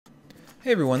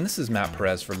Hey everyone, this is Matt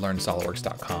Perez for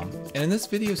LearnSOLIDWORKS.com, and in this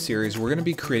video series we're going to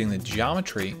be creating the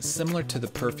geometry similar to the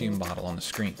perfume bottle on the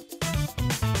screen.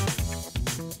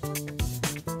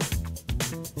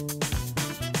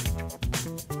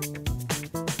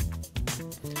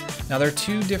 Now there are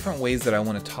two different ways that I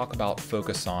want to talk about,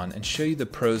 focus on, and show you the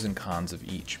pros and cons of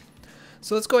each.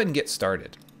 So let's go ahead and get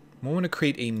started. We want to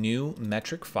create a new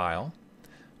metric file.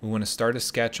 We want to start a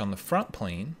sketch on the front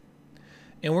plane.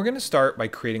 And we're going to start by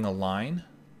creating a line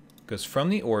that goes from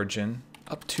the origin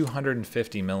up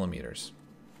 250 millimeters.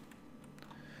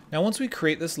 Now once we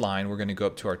create this line, we're going to go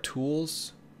up to our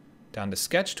tools, down to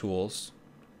sketch tools,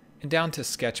 and down to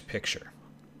sketch picture.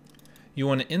 You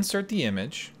want to insert the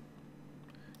image.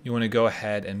 You want to go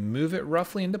ahead and move it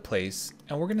roughly into place,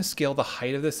 and we're going to scale the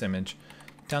height of this image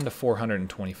down to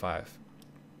 425.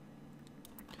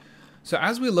 So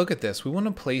as we look at this, we want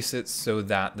to place it so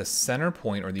that the center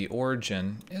point or the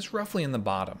origin is roughly in the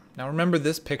bottom. Now remember,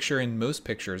 this picture and most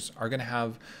pictures are going to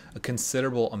have a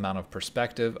considerable amount of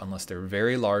perspective unless they're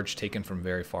very large, taken from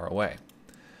very far away.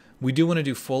 We do want to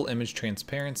do full image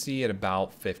transparency at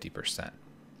about 50%.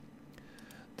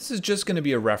 This is just going to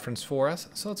be a reference for us,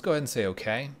 so let's go ahead and say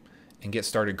OK and get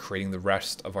started creating the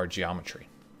rest of our geometry.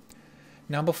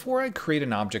 Now before I create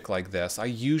an object like this, I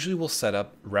usually will set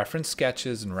up reference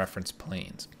sketches and reference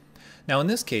planes. Now in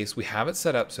this case, we have it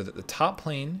set up so that the top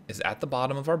plane is at the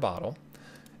bottom of our bottle,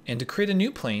 and to create a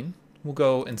new plane, we'll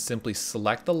go and simply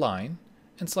select the line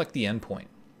and select the endpoint.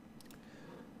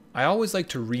 I always like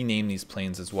to rename these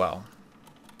planes as well.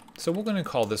 So we're going to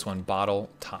call this one bottle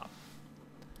top.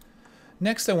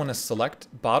 Next I want to select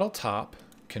bottle top,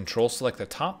 control select the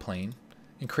top plane,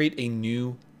 and create a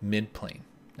new mid plane.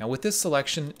 Now with this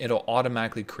selection, it'll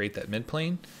automatically create that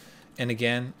midplane. And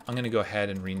again, I'm going to go ahead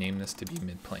and rename this to be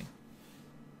midplane.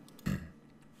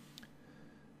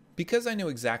 Because I know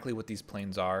exactly what these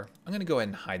planes are, I'm going to go ahead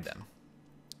and hide them.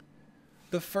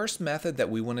 The first method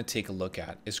that we want to take a look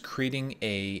at is creating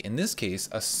in this case,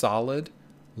 a solid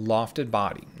lofted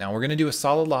body. Now we're going to do a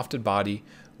solid lofted body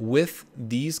with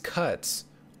these cuts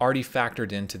already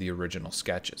factored into the original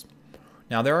sketches.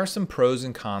 Now there are some pros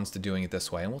and cons to doing it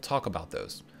this way, and we'll talk about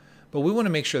those. But we want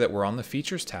to make sure that we're on the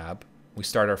Features tab. We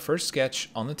start our first sketch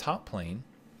on the top plane,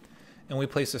 and we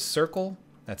place a circle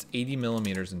that's 80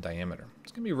 millimeters in diameter.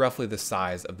 It's going to be roughly the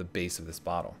size of the base of this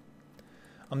bottle.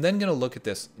 I'm then going to look at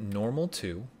this normal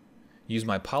to, use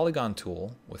my polygon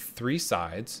tool with 3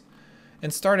 sides,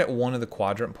 and start at one of the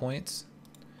quadrant points,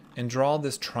 and draw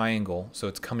this triangle so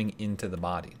it's coming into the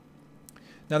body.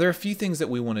 Now there are a few things that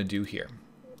we want to do here.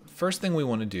 First thing we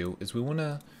want to do is we want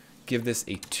to give this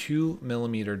a 2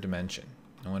 millimeter dimension.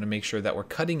 I want to make sure that we're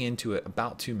cutting into it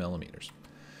about 2 millimeters.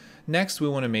 Next, we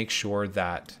want to make sure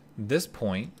that this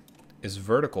point is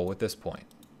vertical with this point.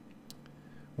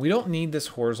 We don't need this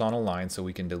horizontal line, so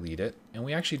we can delete it, and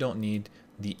we actually don't need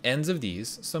the ends of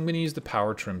these, so I'm going to use the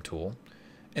power trim tool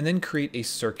and then create a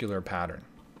circular pattern.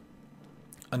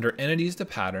 Under entities to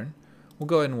pattern, we'll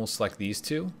go ahead and we'll select these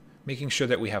two, making sure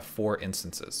that we have 4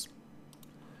 instances.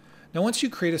 Now once you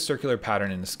create a circular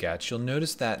pattern in a sketch, you'll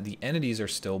notice that the entities are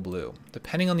still blue.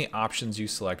 Depending on the options you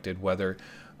selected, whether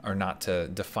or not to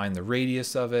define the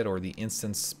radius of it or the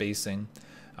instance spacing,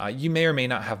 you may or may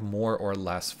not have more or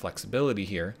less flexibility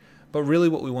here, but really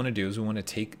what we want to do is we want to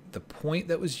take the point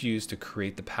that was used to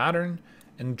create the pattern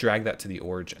and drag that to the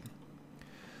origin.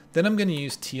 Then I'm going to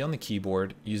use T on the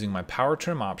keyboard using my power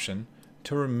trim option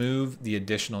to remove the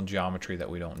additional geometry that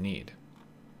we don't need.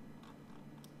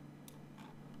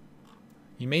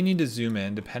 You may need to zoom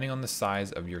in depending on the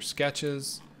size of your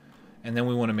sketches, and then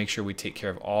we want to make sure we take care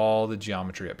of all the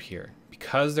geometry up here.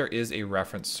 Because there is a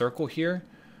reference circle here,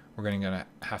 we're going to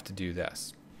have to do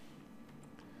this.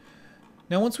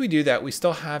 Now once we do that, we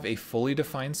still have a fully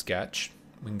defined sketch.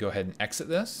 We can go ahead and exit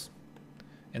this.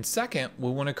 And second, we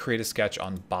want to create a sketch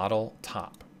on bottle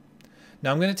top.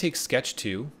 Now I'm going to take sketch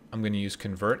 2, I'm going to use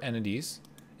convert entities,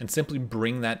 and simply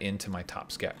bring that into my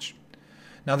top sketch.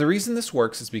 Now the reason this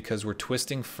works is because we're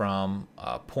twisting from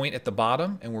a point at the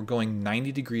bottom and we're going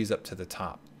 90 degrees up to the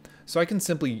top. So I can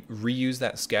simply reuse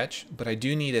that sketch, but I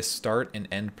do need a start and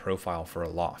end profile for a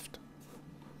loft.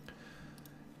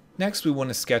 Next we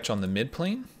want to sketch on the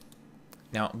midplane.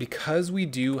 Now because we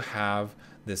do have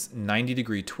this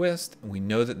 90-degree twist, and we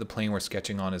know that the plane we're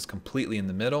sketching on is completely in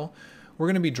the middle, we're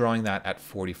going to be drawing that at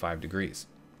 45 degrees.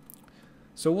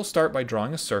 So we'll start by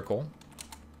drawing a circle.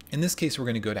 In this case, we're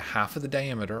going to go to half of the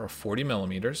diameter, or 40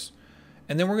 millimeters,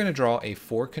 and then we're going to draw a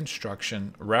for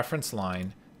construction reference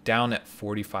line down at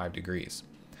 45 degrees.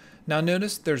 Now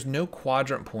notice there's no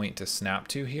quadrant point to snap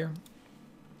to here,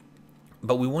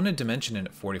 but we want to dimension it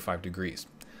at 45 degrees.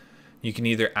 You can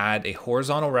either add a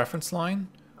horizontal reference line,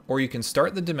 or you can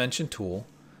start the dimension tool,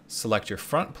 select your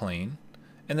front plane,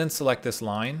 and then select this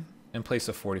line and place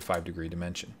a 45-degree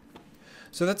dimension.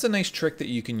 So that's a nice trick that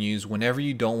you can use whenever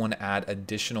you don't want to add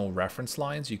additional reference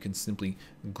lines. You can simply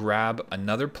grab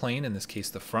another plane, in this case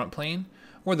the front plane,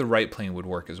 or the right plane would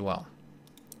work as well.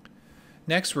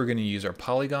 Next, we're going to use our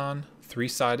polygon,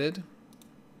 three-sided,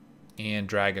 and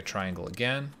drag a triangle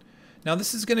again. Now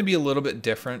this is going to be a little bit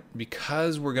different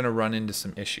because we're going to run into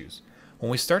some issues.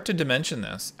 When we start to dimension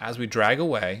this, as we drag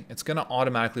away, it's going to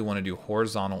automatically want to do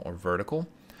horizontal or vertical.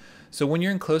 So when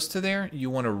you're in close to there, you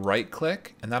want to right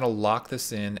click, and that'll lock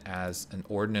this in as an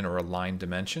ordinate or a line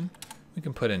dimension. We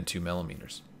can put in 2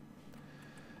 millimeters.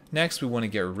 Next, we want to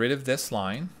get rid of this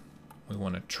line. We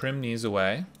want to trim these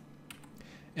away.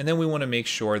 And then we want to make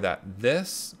sure that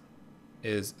this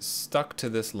is stuck to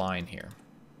this line here.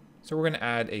 So we're going to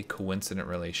add a coincident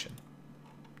relation.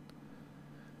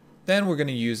 Then we're going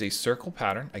to use a circle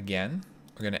pattern again.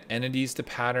 We're going to entities to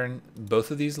pattern both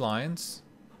of these lines.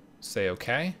 Say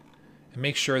OK. And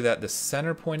make sure that the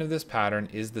center point of this pattern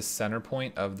is the center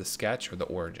point of the sketch or the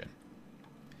origin.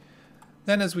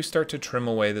 Then as we start to trim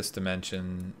away this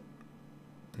dimension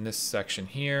in this section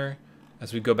here,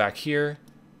 as we go back here,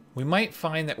 we might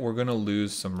find that we're going to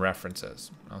lose some references.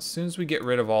 Now, as soon as we get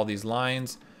rid of all these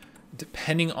lines,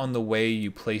 depending on the way you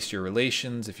place your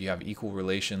relations, if you have equal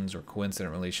relations or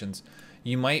coincident relations,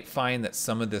 you might find that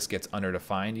some of this gets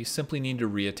underdefined. You simply need to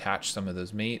reattach some of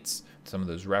those mates, some of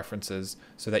those references,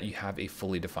 so that you have a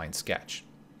fully defined sketch.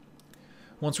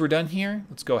 Once we're done here,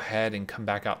 let's go ahead and come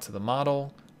back out to the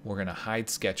model. We're going to hide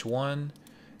sketch 1,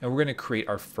 and we're going to create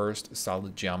our first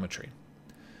solid geometry.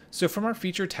 So from our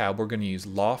feature tab, we're going to use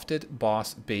Lofted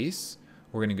Boss Base.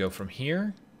 We're going to go from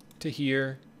here to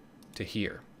here to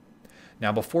here.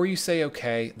 Now, before you say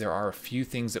OK, there are a few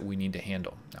things that we need to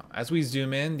handle. Now, as we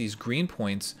zoom in, these green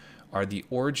points are the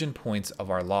origin points of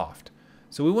our loft.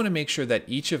 So we want to make sure that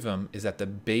each of them is at the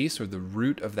base or the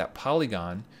root of that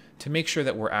polygon to make sure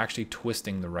that we're actually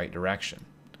twisting the right direction.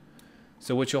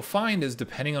 So what you'll find is,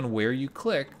 depending on where you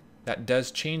click, that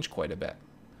does change quite a bit.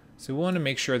 So we want to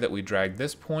make sure that we drag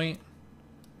this point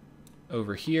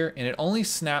over here, and it only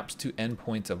snaps to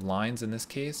endpoints of lines in this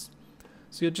case.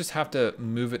 So you'll just have to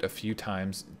move it a few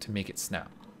times to make it snap.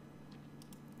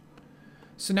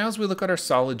 So now as we look at our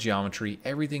solid geometry,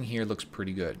 everything here looks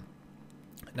pretty good.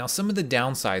 Now some of the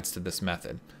downsides to this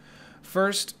method.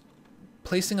 First,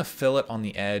 placing a fillet on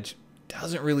the edge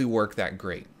doesn't really work that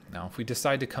great. Now if we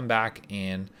decide to come back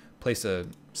and place a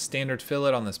standard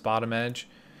fillet on this bottom edge,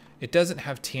 it doesn't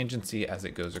have tangency as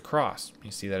it goes across.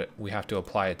 You see that we have to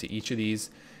apply it to each of these.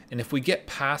 And if we get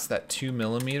past that 2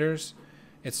 millimeters,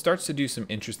 it starts to do some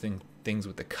interesting things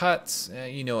with the cuts.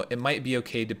 You know, it might be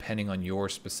okay depending on your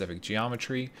specific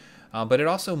geometry, but it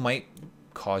also might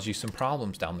cause you some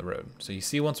problems down the road. So you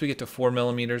see, once we get to 4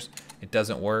 millimeters, it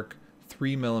doesn't work.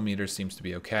 3 millimeters seems to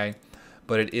be okay,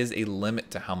 but it is a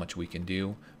limit to how much we can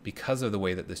do because of the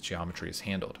way that this geometry is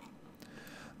handled.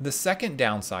 The second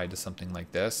downside to something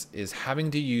like this is having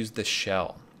to use the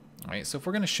shell. All right, so if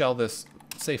we're going to shell this,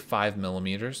 say 5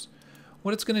 millimeters,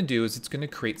 what it's going to do is it's going to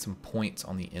create some points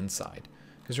on the inside.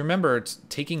 Because remember, it's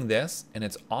taking this and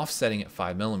it's offsetting at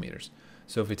 5 millimeters.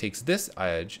 So if it takes this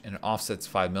edge and it offsets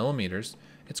 5 millimeters,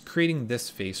 it's creating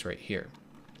this face right here.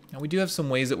 Now we do have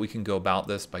some ways that we can go about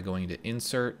this by going to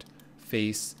Insert,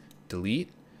 Face,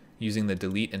 Delete. Using the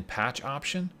Delete and Patch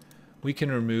option, we can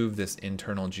remove this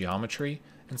internal geometry.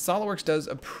 And SolidWorks does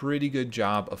a pretty good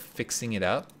job of fixing it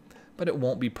up, but it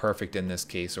won't be perfect in this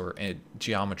case or in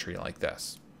geometry like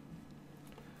this.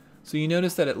 So you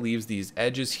notice that it leaves these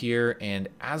edges here, and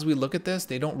as we look at this,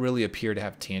 they don't really appear to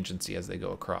have tangency as they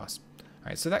go across. All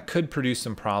right, so that could produce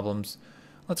some problems.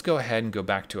 Let's go ahead and go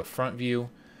back to a front view,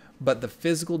 but the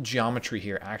physical geometry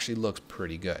here actually looks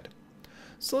pretty good.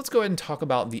 So let's go ahead and talk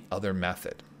about the other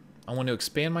method. I want to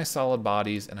expand my solid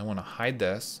bodies, and I want to hide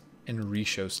this and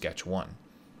re-show sketch 1.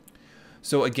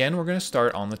 So again, we're going to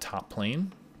start on the top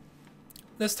plane.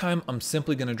 This time, I'm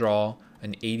simply going to draw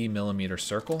an 80 millimeter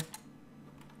circle.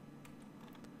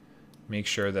 Make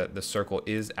sure that the circle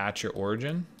is at your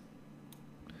origin.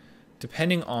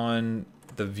 Depending on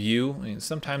the view, I mean,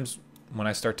 sometimes when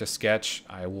I start to sketch,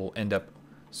 I will end up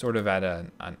sort of at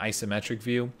an isometric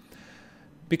view.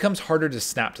 It becomes harder to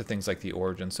snap to things like the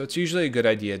origin, so it's usually a good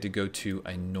idea to go to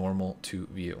a normal to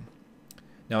view.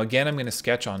 Now again, I'm going to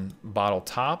sketch on bottle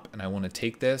top, and I want to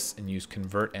take this and use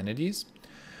convert entities.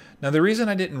 Now the reason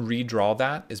I didn't redraw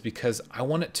that is because I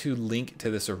want it to link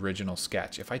to this original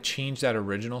sketch. If I change that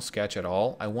original sketch at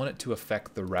all, I want it to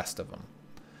affect the rest of them.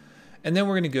 And then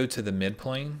we're going to go to the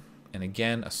midplane, and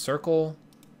again, a circle,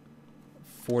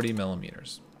 40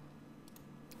 millimeters.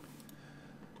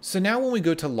 So now when we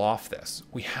go to loft this,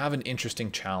 we have an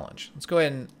interesting challenge. Let's go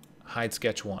ahead and hide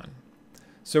sketch 1.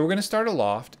 So we're going to start a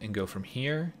loft and go from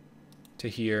here to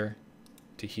here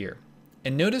to here.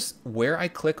 And notice where I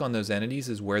click on those entities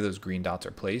is where those green dots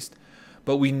are placed,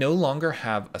 but we no longer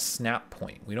have a snap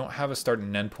point. We don't have a start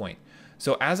and end point.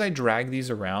 So as I drag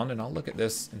these around, and I'll look at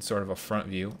this in sort of a front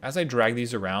view, as I drag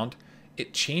these around,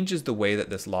 it changes the way that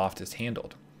this loft is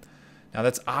handled. Now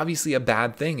that's obviously a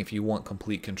bad thing if you want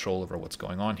complete control over what's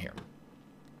going on here.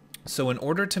 So in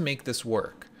order to make this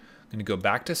work, I'm going to go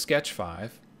back to sketch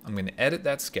 5. I'm going to edit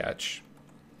that sketch,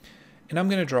 and I'm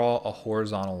going to draw a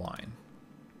horizontal line.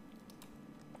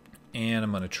 And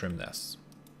I'm going to trim this.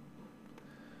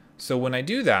 So when I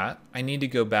do that, I need to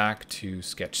go back to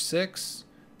sketch 6.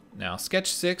 Now sketch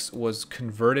 6 was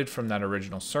converted from that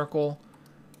original circle.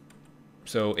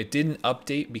 So it didn't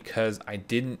update because I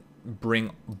didn't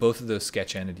bring both of those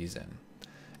sketch entities in.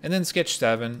 And then sketch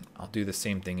 7, I'll do the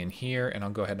same thing in here, and I'll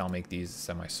go ahead and I'll make these a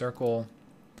semicircle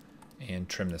and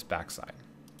trim this backside.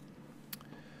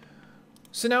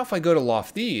 So now if I go to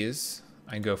loft these,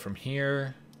 I go from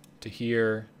here to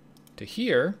here to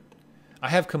here, I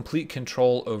have complete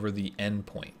control over the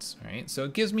endpoints, right? So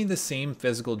it gives me the same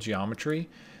physical geometry,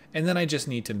 and then I just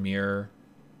need to mirror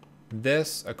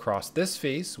this across this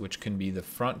face, which can be the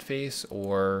front face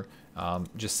or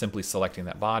just simply selecting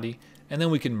that body, and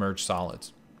then we can merge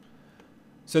solids.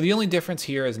 So the only difference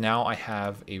here is now I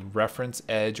have a reference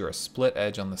edge or a split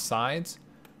edge on the sides,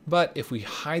 but if we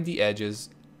hide the edges,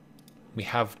 we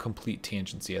have complete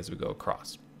tangency as we go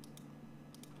across.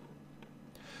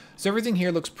 So everything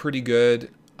here looks pretty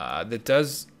good. That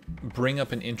does bring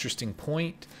up an interesting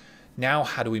point. Now,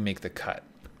 how do we make the cut?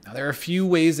 Now, there are a few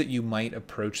ways that you might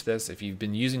approach this. If you've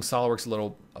been using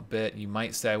SolidWorks a bit, you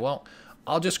might say, well,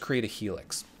 I'll just create a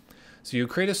helix. So you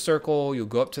create a circle, you'll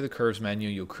go up to the curves menu,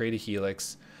 you'll create a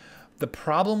helix. The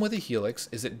problem with a helix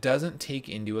is it doesn't take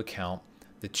into account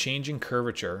the changing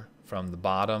curvature from the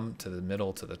bottom to the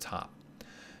middle to the top.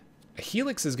 A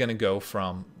helix is going to go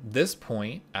from this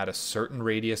point at a certain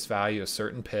radius value, a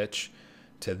certain pitch,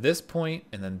 to this point,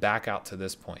 and then back out to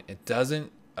this point. It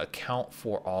doesn't account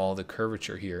for all the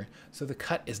curvature here, so the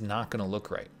cut is not going to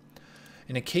look right.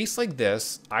 In a case like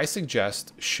this, I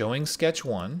suggest showing sketch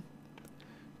 1,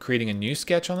 creating a new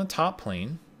sketch on the top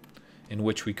plane, in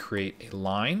which we create a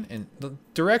line, and the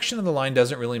direction of the line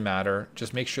doesn't really matter.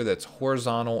 Just make sure that it's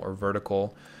horizontal or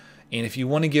vertical. And if you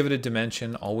want to give it a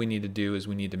dimension, all we need to do is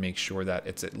we need to make sure that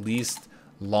it's at least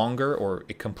longer or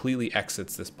it completely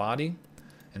exits this body,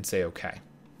 and say OK.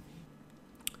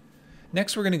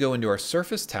 Next, we're going to go into our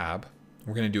surface tab.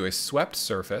 We're going to do a swept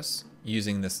surface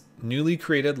using this newly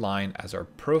created line as our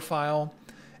profile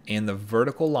and the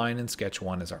vertical line in sketch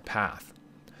 1 as our path.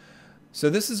 So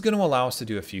this is going to allow us to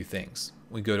do a few things.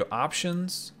 We go to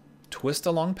options, twist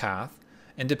along path,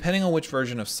 and depending on which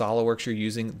version of SolidWorks you're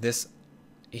using, this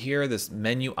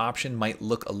menu option might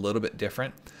look a little bit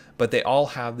different, but they all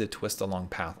have the twist along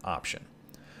path option.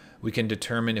 We can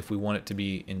determine if we want it to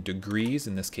be in degrees,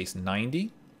 in this case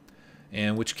 90,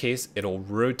 in which case it'll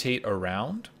rotate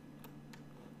around.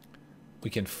 We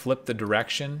can flip the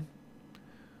direction.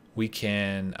 We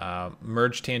can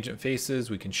merge tangent faces.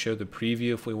 We can show the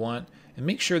preview if we want, and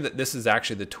make sure that this is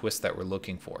actually the twist that we're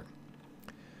looking for.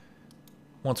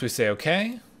 Once we say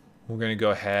OK, we're going to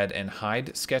go ahead and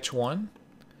hide sketch 1.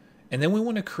 And then we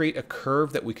want to create a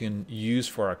curve that we can use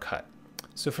for our cut.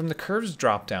 So from the curves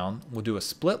drop down, we'll do a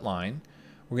split line.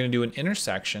 We're going to do an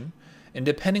intersection. And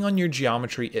depending on your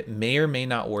geometry, it may or may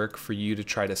not work for you to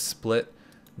try to split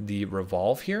the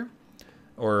revolve here,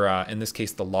 or in this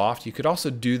case, the loft. You could also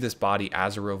do this body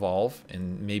as a revolve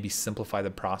and maybe simplify the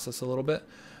process a little bit.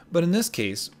 But in this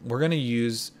case, we're going to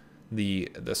use the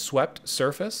swept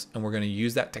surface, and we're going to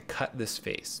use that to cut this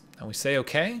face. And we say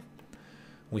OK.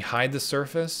 We hide the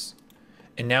surface,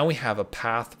 and now we have a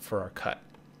path for our cut.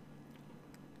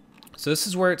 So this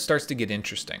is where it starts to get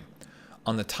interesting.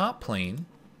 On the top plane,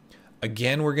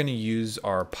 again, we're going to use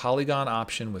our polygon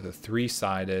option with a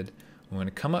 3-sided. We're going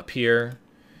to come up here,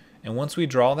 and once we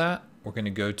draw that, we're going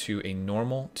to go to a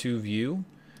normal to view,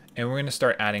 and we're going to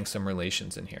start adding some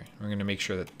relations in here. We're going to make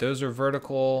sure that those are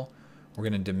vertical. We're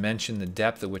going to dimension the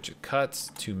depth at which it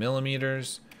cuts, 2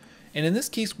 millimeters. And in this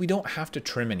case, we don't have to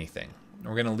trim anything.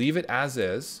 We're going to leave it as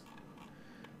is.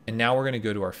 And now we're going to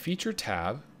go to our feature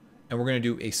tab, and we're going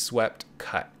to do a swept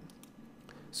cut.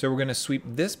 So we're going to sweep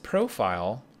this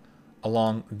profile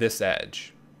along this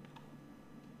edge.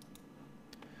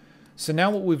 So now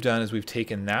what we've done is we've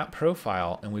taken that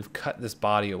profile and we've cut this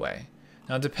body away.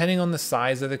 Now, depending on the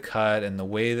size of the cut and the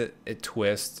way that it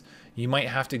twists, you might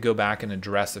have to go back and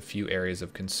address a few areas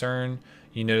of concern.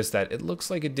 You notice that it looks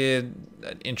like it did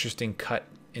an interesting cut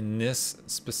in this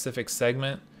specific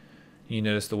segment. You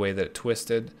notice the way that it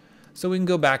twisted. So we can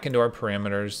go back into our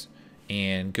parameters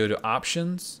and go to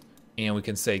options, and we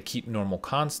can say keep normal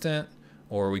constant,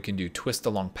 or we can do twist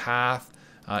along path.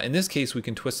 In this case, we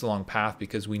can twist along path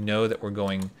because we know that we're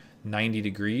going 90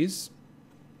 degrees,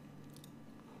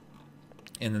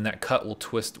 and then that cut will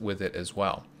twist with it as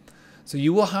well. So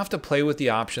you will have to play with the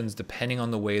options depending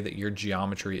on the way that your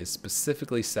geometry is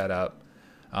specifically set up.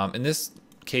 In this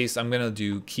case, I'm going to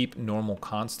do keep normal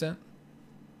constant,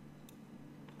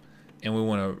 and we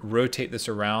want to rotate this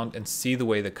around and see the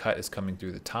way the cut is coming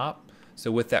through the top.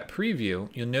 So with that preview,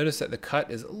 you'll notice that the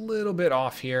cut is a little bit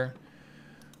off here.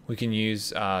 We can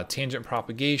use tangent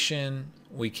propagation.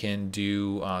 We can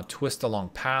do twist along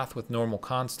path with normal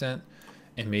constant,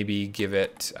 and maybe give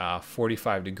it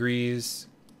 45 degrees.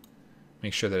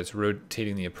 Make sure that it's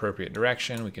rotating the appropriate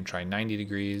direction. We can try 90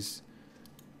 degrees.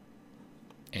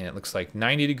 And it looks like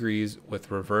 90 degrees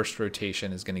with reverse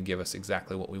rotation is going to give us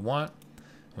exactly what we want.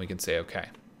 We can say OK.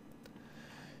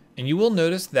 And you will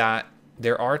notice that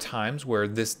there are times where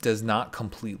this does not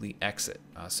completely exit.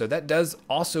 So that does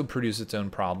also produce its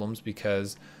own problems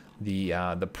because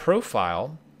the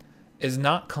profile is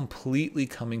not completely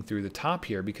coming through the top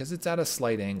here because it's at a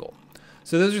slight angle.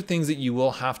 So those are things that you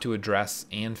will have to address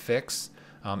and fix.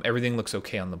 Everything looks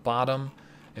okay on the bottom.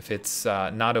 If it's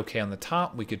not okay on the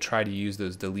top, we could try to use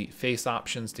those delete face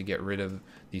options to get rid of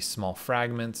these small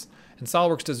fragments. And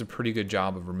SolidWorks does a pretty good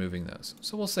job of removing those.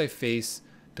 So we'll say face,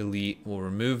 delete, we'll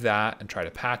remove that and try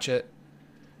to patch it.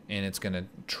 And it's gonna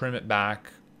trim it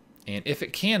back. And if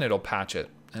it can, it'll patch it.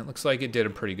 And it looks like it did a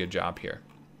pretty good job here.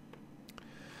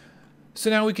 So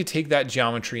now we could take that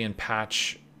geometry and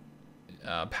patch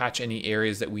any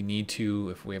areas that we need to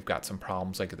if we have got some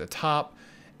problems like at the top,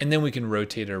 and then we can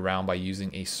rotate it around by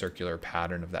using a circular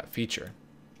pattern of that feature.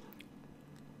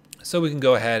 So we can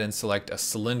go ahead and select a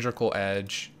cylindrical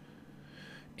edge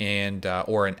and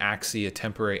or an axis, a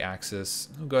temporary axis.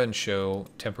 We'll go ahead and show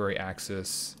temporary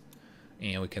axis,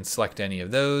 and we can select any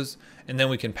of those, and then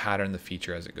we can pattern the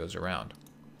feature as it goes around.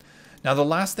 Now the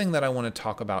last thing that I want to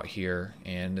talk about here,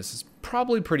 and this is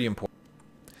probably pretty important,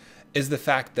 is the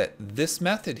fact that this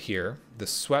method here, the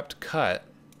swept cut,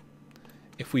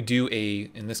 if we do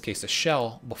in this case, a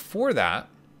shell before that,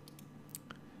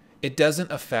 it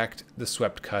doesn't affect the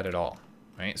swept cut at all,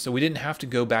 right? So we didn't have to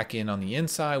go back in on the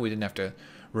inside. We didn't have to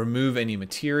remove any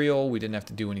material. We didn't have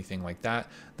to do anything like that.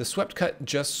 The swept cut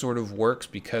just sort of works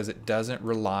because it doesn't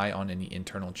rely on any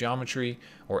internal geometry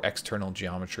or external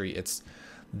geometry. It's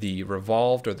the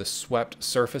revolved or the swept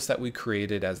surface that we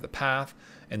created as the path,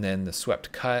 and then the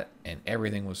swept cut, and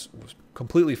everything was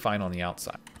completely fine on the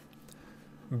outside.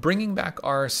 Bringing back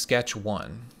our sketch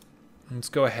one, let's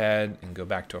go ahead and go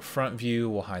back to a front view.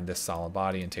 We'll hide this solid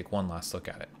body and take one last look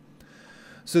at it.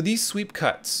 So these sweep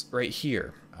cuts right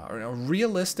here,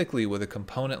 realistically with a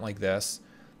component like this,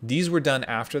 these were done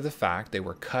after the fact. They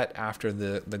were cut after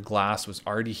the glass was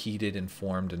already heated and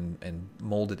formed and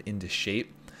molded into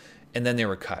shape. And then they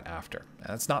were cut after.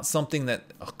 That's not something that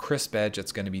a crisp edge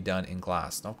that's going to be done in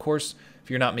glass. Now, of course, if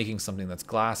you're not making something that's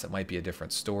glass, it might be a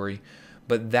different story.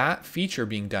 But that feature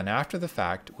being done after the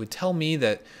fact would tell me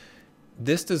that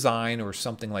this design or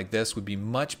something like this would be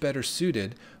much better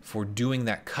suited for doing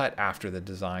that cut after the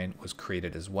design was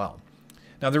created as well.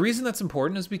 Now, the reason that's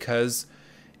important is because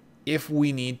if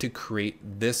we need to create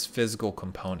this physical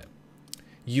component,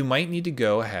 you might need to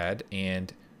go ahead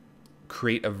and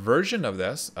create a version of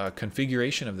this, a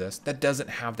configuration of this that doesn't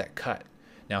have that cut.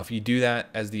 Now, if you do that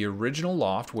as the original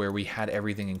Loft where we had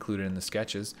everything included in the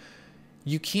sketches,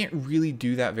 you can't really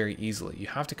do that very easily. You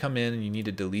have to come in and you need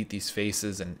to delete these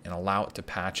faces and allow it to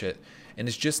patch it. And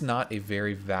it's just not a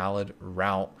very valid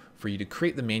route for you to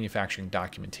create the manufacturing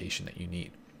documentation that you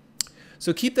need.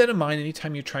 So keep that in mind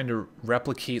anytime you're trying to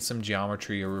replicate some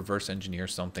geometry or reverse engineer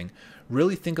something.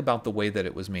 Really think about the way that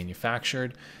it was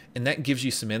manufactured, and that gives you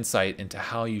some insight into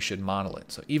how you should model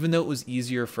it. So even though it was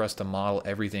easier for us to model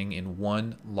everything in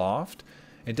one Loft,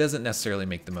 it doesn't necessarily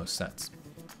make the most sense.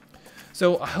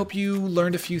 So I hope you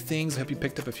learned a few things. I hope you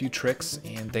picked up a few tricks,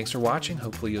 and thanks for watching.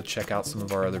 Hopefully you'll check out some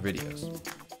of our other videos.